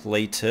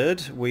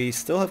completed. We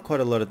still have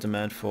quite a lot of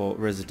demand for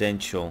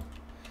residential.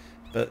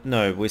 But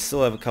no, we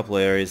still have a couple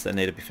of areas that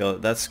need to be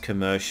filled. That's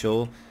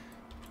commercial.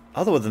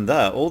 Other than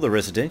that, all the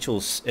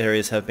residential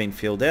areas have been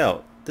filled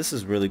out. This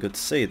is really good to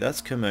see. That's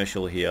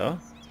commercial here.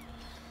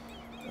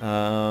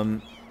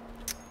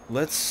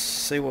 Let's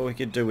see what we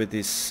could do with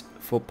this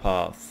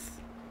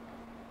footpath.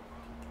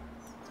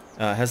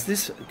 Has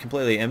this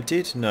completely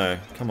emptied? No.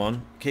 Come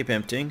on. Keep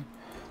emptying.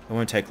 It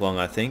won't take long,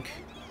 I think.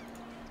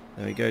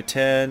 There we go.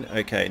 10.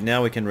 Okay,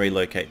 now we can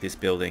relocate this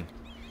building.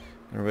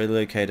 I'm going to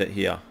relocate it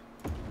here.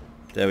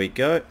 There we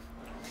go.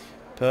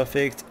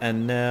 Perfect.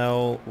 And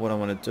now what I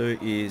want to do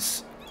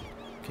is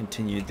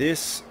continue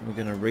this. We're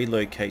going to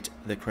relocate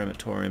the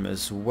crematorium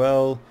as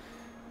well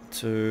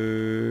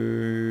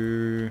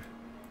to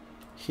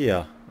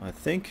here, I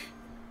think.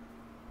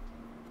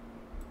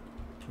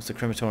 What's the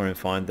crematorium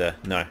find there?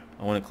 No,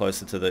 I want it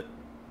closer to the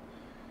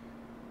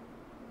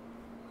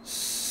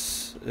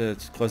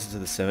it's closer to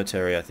the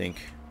cemetery, I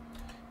think.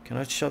 Can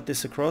I shove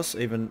this across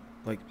even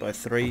like by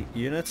 3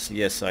 units?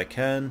 Yes, I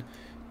can.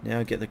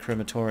 Now get the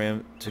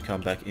crematorium to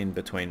come back in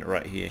between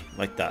right here,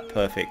 like that.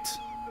 Perfect.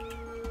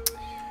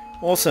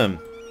 Awesome.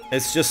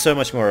 It's just so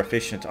much more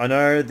efficient. I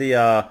know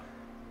the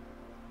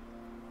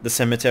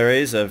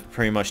cemeteries are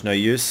pretty much no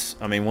use.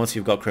 I mean, once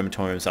you've got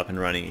crematoriums up and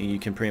running, you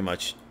can pretty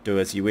much do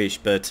as you wish.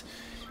 But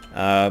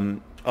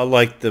I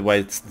like the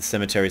way the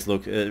cemeteries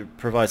look. It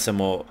provides some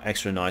more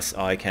extra nice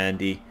eye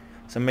candy,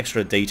 some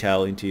extra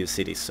detail into your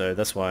city. So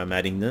that's why I'm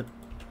adding them.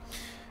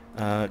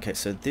 Okay,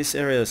 so this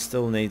area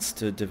still needs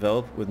to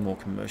develop with more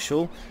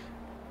commercial.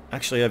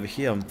 Actually, over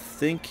here, I'm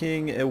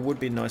thinking it would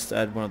be nice to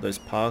add one of those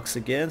parks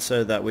again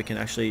so that we can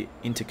actually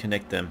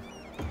interconnect them.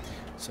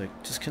 So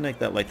just connect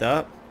that like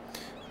that.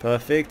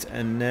 Perfect.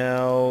 And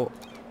now,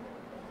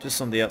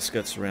 just on the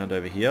outskirts around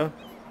over here,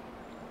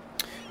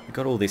 we've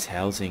got all this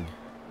housing.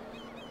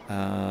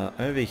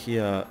 Over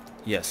here,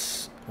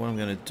 yes, what I'm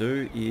going to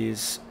do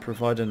is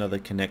provide another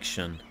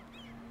connection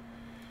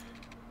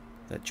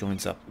that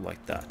joins up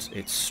like that.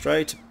 It's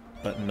straight,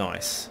 but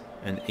nice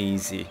and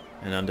easy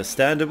and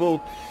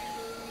understandable.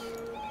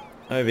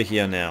 Over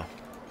here now.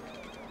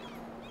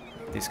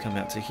 This come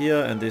out to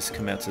here and this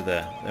come out to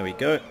there. There we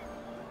go.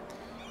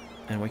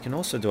 And we can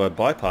also do a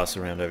bypass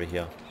around over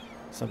here.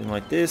 Something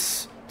like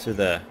this to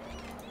there.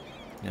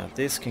 Now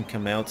this can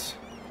come out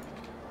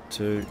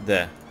to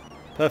there.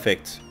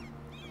 Perfect.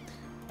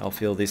 I'll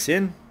fill this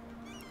in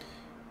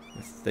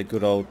with the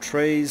good old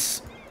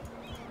trees.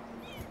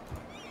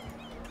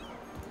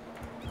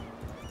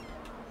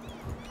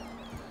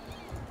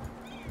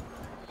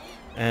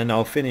 And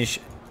I'll finish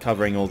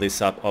covering all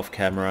this up off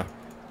camera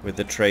with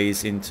the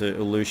trees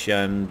into Lucia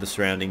and the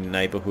surrounding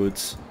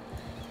neighborhoods.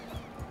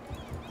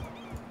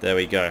 There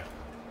we go.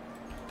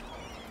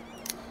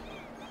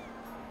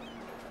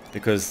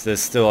 Because there's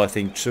still, I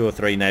think, 2 or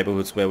 3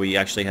 neighborhoods where we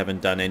actually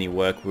haven't done any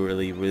work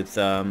really with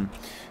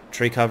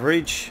tree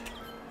coverage.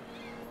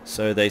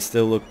 So they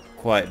still look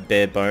quite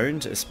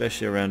bare-boned,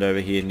 especially around over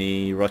here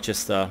near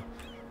Rochester.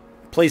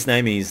 Please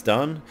Name Me is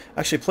done.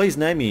 Actually, Please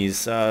Name Me is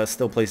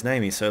still Please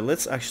Name Me. So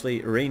let's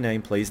actually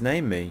rename Please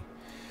Name Me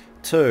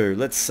to,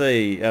 let's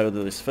see, out of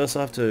this. First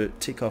I have to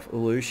tick off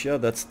Lucia.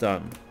 That's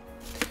done.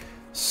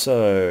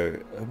 So,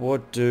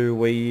 what do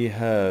we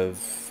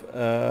have?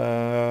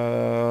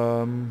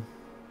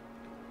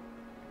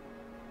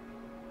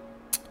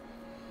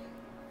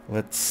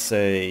 Let's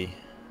see.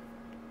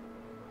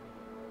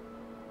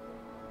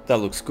 That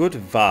looks good.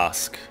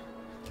 Vask.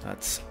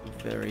 That's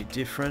very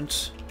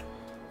different.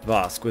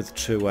 Vask with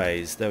 2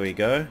 A's. There we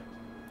go.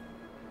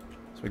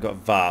 So we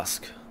got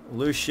Vask.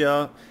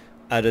 Lucia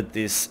added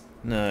this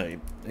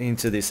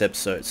into this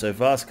episode. So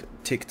Vask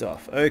ticked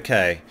off.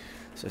 Okay.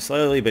 So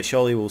slowly but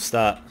surely we'll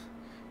start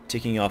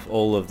ticking off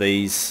all of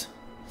these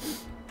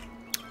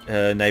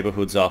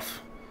neighborhoods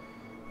off.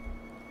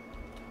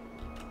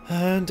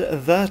 And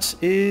that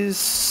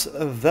is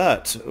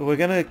that. We're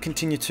going to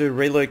continue to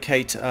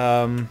relocate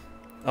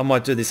I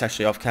might do this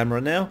actually off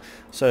camera now.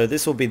 So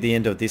this will be the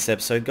end of this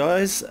episode,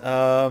 guys.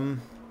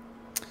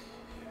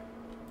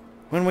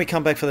 When we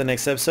come back for the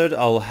next episode,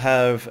 I'll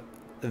have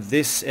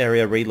this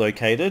area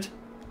relocated.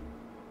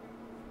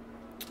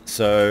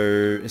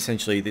 So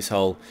essentially this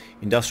whole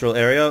industrial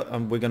area,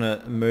 we're going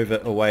to move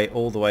it away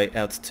all the way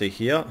out to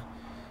here.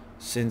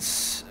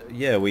 Since,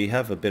 yeah, we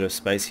have a bit of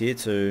space here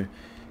to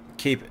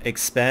keep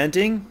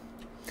expanding.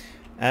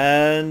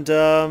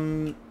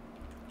 And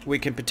we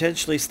can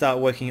potentially start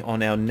working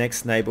on our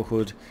next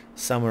neighborhood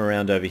somewhere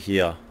around over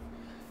here,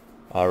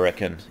 I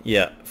reckon.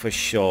 Yeah, for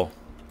sure.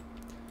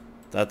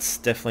 That's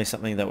definitely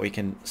something that we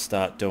can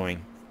start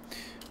doing.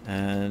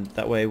 And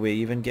that way we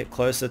even get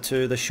closer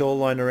to the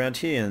shoreline around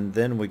here, and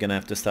then we're going to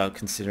have to start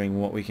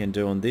considering what we can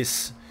do on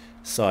this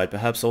side.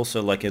 Perhaps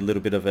also like a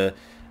little bit of a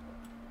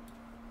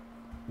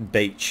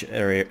beach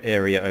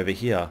area over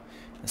here.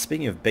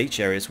 Speaking of beach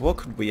areas, what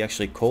could we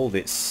actually call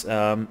this?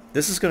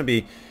 This is going to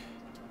be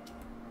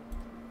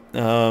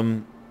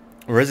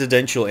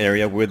residential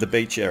area with a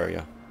beach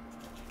area.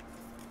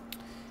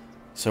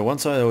 So one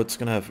side it's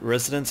going to have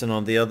residence, and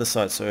on the other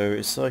side, so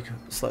it's like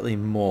slightly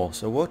more.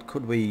 So what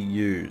could we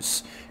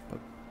use?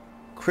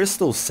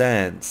 Crystal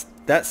sands.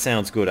 That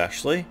sounds good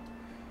actually.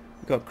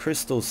 We've got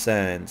crystal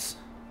sands.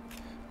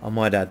 I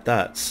might add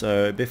that.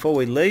 So before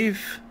we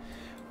leave,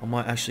 I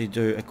might actually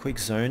do a quick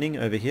zoning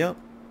over here.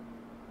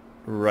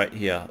 Right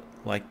here,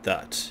 like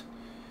that.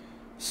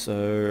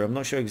 So I'm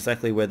not sure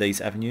exactly where these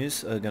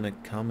avenues are going to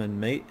come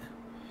and meet,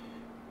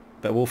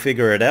 but we'll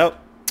figure it out.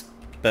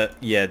 But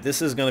yeah,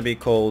 this is going to be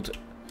called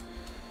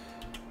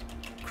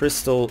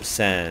Crystal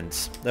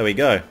Sands. There we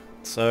go.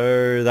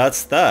 So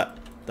that's that.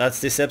 That's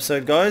this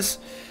episode, guys.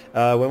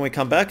 When we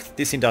come back,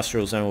 this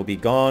industrial zone will be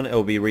gone. It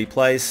will be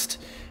replaced.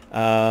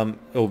 It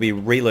will be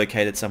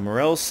relocated somewhere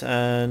else,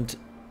 and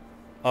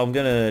I'm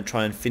going to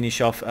try and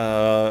finish off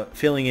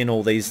filling in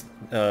all these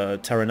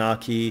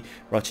Taranaki,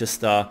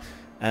 Rochester,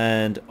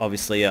 and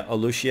obviously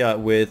Alucia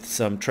with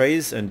some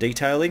trees and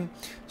detailing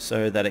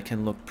so that it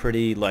can look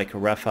pretty like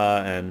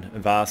Rafa and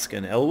Vask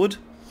and Elwood.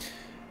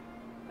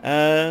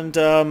 And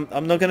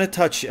I'm not going to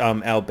touch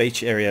our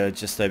beach area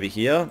just over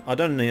here. I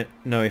don't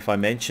know if I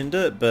mentioned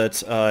it,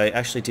 but I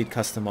actually did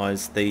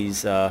customize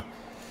these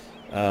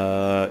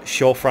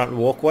shorefront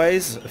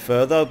walkways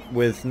further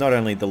with not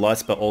only the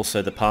lights but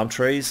also the palm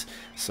trees.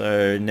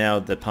 So now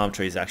the palm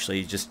trees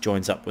actually just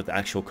joins up with the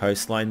actual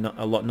coastline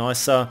a lot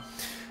nicer.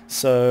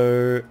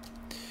 So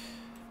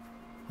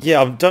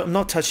yeah, I'm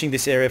not touching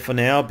this area for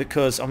now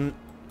because I'm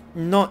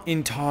not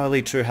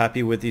entirely too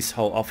happy with this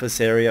whole office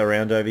area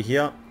around over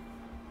here.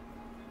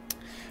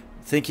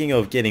 Thinking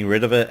of getting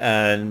rid of it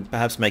and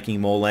perhaps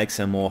making more lakes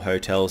and more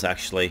hotels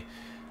actually.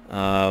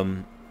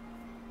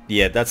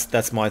 Yeah,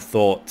 that's my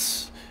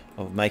thoughts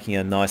of making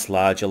a nice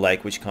larger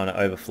lake which kind of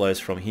overflows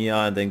from here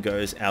and then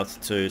goes out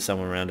to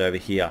somewhere around over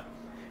here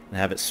and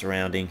have it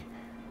surrounding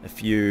a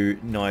few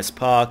nice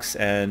parks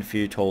and a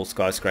few tall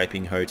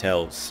skyscraping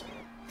hotels.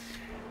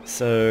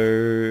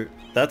 So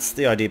that's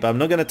the idea, but I'm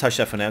not going to touch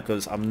that for now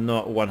because I'm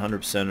not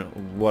 100%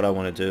 what I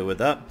want to do with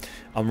that.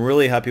 I'm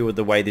really happy with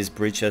the way this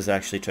bridge has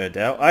actually turned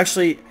out.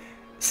 Actually,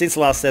 since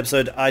last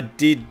episode, I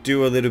did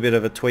do a little bit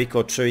of a tweak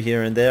or two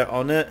here and there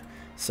on it,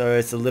 so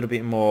it's a little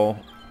bit more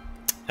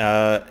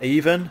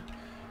even.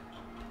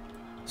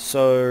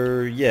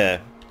 So yeah,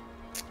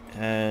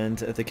 and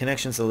the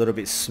connection's a little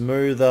bit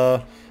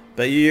smoother,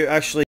 but you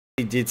actually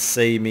did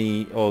see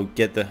me or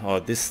get the, oh,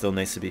 this still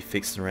needs to be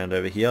fixed around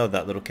over here,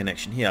 that little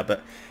connection here,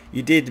 but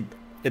you did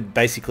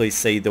basically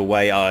see the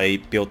way I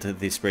built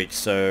this bridge.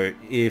 So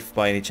if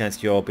by any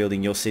chance you're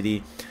building your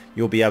city,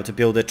 you'll be able to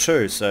build it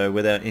too, so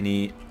without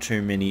any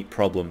too many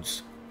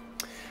problems.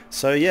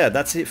 So yeah,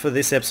 that's it for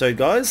this episode,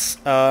 guys.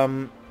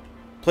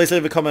 Please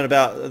leave a comment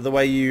about the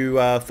way you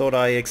thought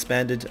I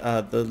expanded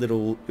the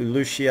little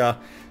Lucia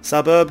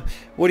suburb.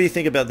 What do you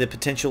think about the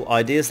potential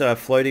ideas that are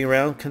floating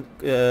around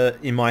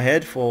in my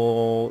head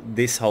for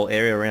this whole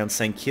area around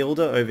St.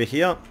 Kilda over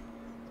here?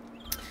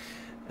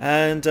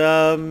 And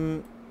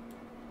I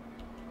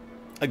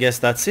guess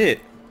that's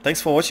it.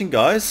 Thanks for watching,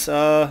 guys,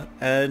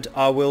 and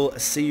I will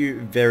see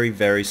you very,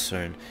 very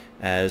soon,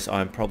 as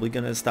I'm probably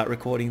going to start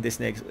recording this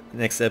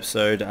next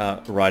episode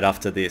right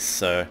after this.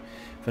 So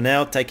for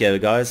now, take care,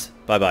 guys.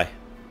 Bye bye.